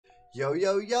Yo,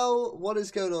 yo, yo, what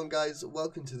is going on, guys?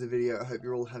 Welcome to the video. I hope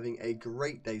you're all having a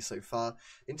great day so far.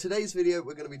 In today's video,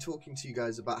 we're going to be talking to you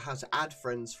guys about how to add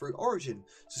friends through Origin.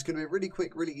 So it's going to be a really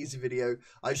quick, really easy video.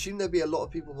 I assume there'll be a lot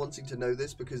of people wanting to know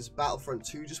this because Battlefront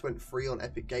 2 just went free on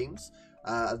Epic Games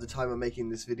at the time I'm making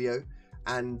this video.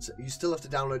 And you still have to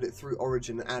download it through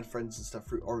Origin and add friends and stuff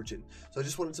through Origin. So I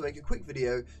just wanted to make a quick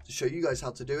video to show you guys how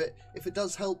to do it. If it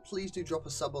does help, please do drop a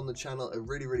sub on the channel. It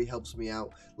really, really helps me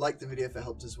out. Like the video if it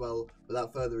helped as well.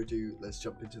 Without further ado, let's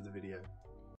jump into the video.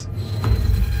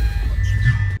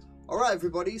 Alright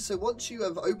everybody, so once you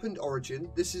have opened Origin,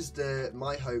 this is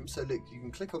my home. So look, you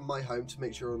can click on my home to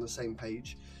make sure you're on the same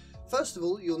page. First of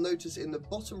all, you'll notice in the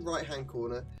bottom right hand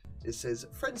corner, it says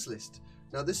Friends List.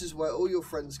 Now this is where all your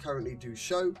friends currently do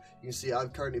show. You can see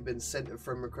I've currently been sent a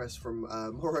friend request from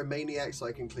Moromaniac, so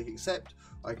I can click accept,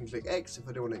 or I can click X if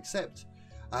I don't want to accept.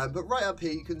 But right up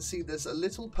here you can see there's a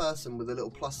little person with a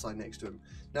little plus sign next to him.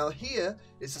 Now here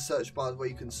is the search bar where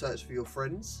you can search for your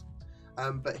friends,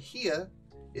 but here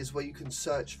is where you can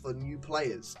search for new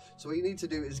players. So what you need to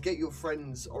do is get your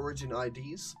friends' Origin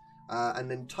IDs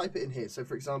and then type it in here. So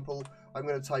for example, I'm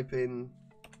going to type in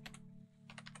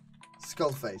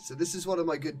Skullface. So this is one of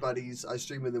my good buddies. I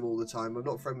stream with him all the time. I'm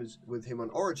not friends with him on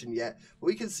Origin yet, but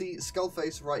we can see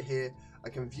Skullface right here. I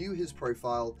can view his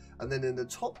profile, and then in the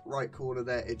top right corner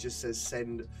there, it just says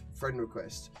send friend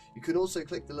request. You can also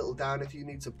click the little down if you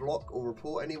need to block or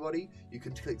report anybody. You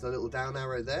can click the little down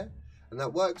arrow there, and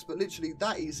that works. But literally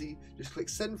that easy. Just click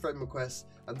send friend request,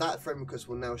 and that friend request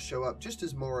will now show up just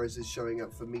as Moros is showing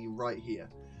up for me right here.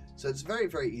 So it's very,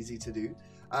 very easy to do.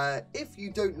 If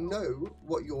you don't know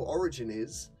what your Origin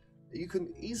is, you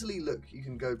can easily look. You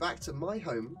can go back to my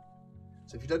home.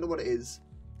 So if you don't know what it is,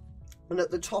 and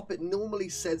at the top it normally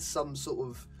says some sort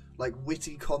of like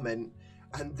witty comment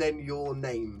and then your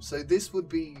name. So this would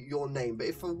be your name, but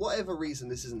if for whatever reason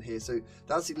this isn't here, so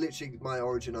that's literally my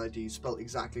Origin ID spelled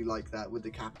exactly like that with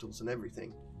the capitals and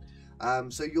everything.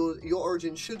 So your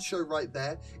Origin should show right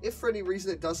there. If for any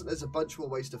reason it doesn't, there's a bunch more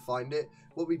ways to find it.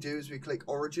 What we do is we click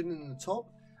Origin in the top,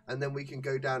 and then we can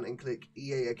go down and click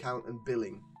EA account and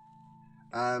billing,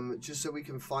 just so we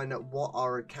can find out what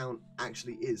our account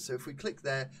actually is. So if we click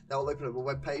there, that will open up a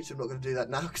web page. I'm not going to do that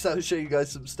now because I'll show you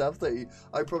guys some stuff that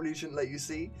I probably shouldn't let you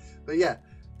see. But yeah,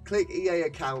 click EA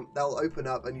account, that'll open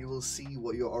up and you will see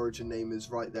what your Origin name is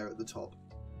right there at the top.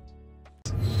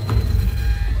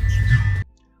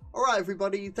 Alright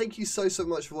everybody, thank you so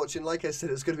much for watching. Like I said,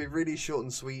 it's going to be really short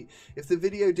and sweet. If the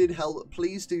video did help,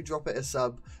 please do drop it a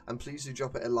sub and please do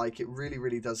drop it a like. It really,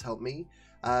 really does help me.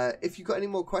 If you've got any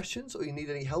more questions or you need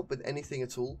any help with anything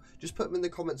at all, just put them in the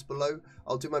comments below.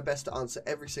 I'll do my best to answer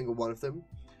every single one of them.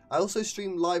 I also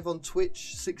stream live on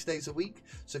Twitch 6 days a week,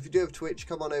 so if you do have Twitch,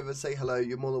 come on over, say hello.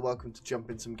 You're more than welcome to jump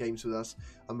in some games with us.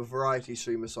 I'm a variety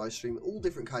streamer, so I stream all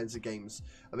different kinds of games.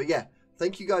 But yeah,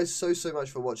 thank you guys so much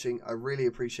for watching. I really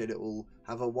appreciate it all.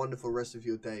 Have a wonderful rest of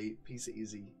your day. Peace,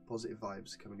 easy, positive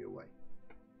vibes coming your way.